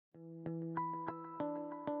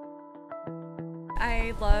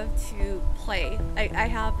I love to play. I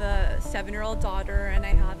have a 7-year-old daughter and I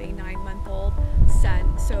have a 9-month-old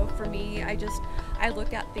son. So for me, I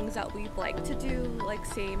look at things that we like to do, like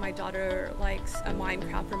say my daughter likes a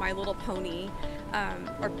Minecraft or My Little Pony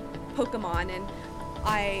or Pokemon, and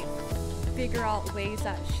I figure out ways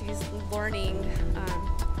that she's learning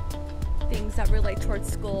things that relate towards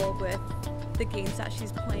school with the games that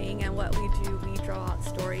she's playing. And what we do, we draw out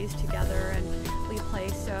stories together and we play.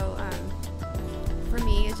 So for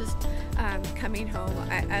me, it's just coming home.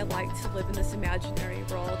 I like to live in this imaginary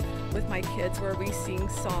world with my kids where we sing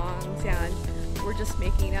songs and we're just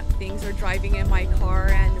making up things, or driving in my car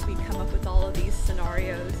and we come up with all of these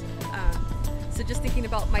scenarios. So just thinking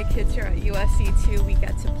about my kids here at USC too, we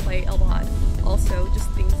get to play a lot. Also just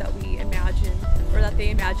things that we imagine or that they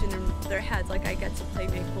imagine in their heads, like I get to play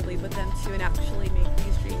make-believe with them too and actually make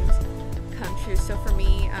these dreams come true. So for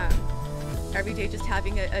me, every day just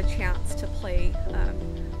having a chance to play,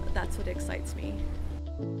 that's what excites me.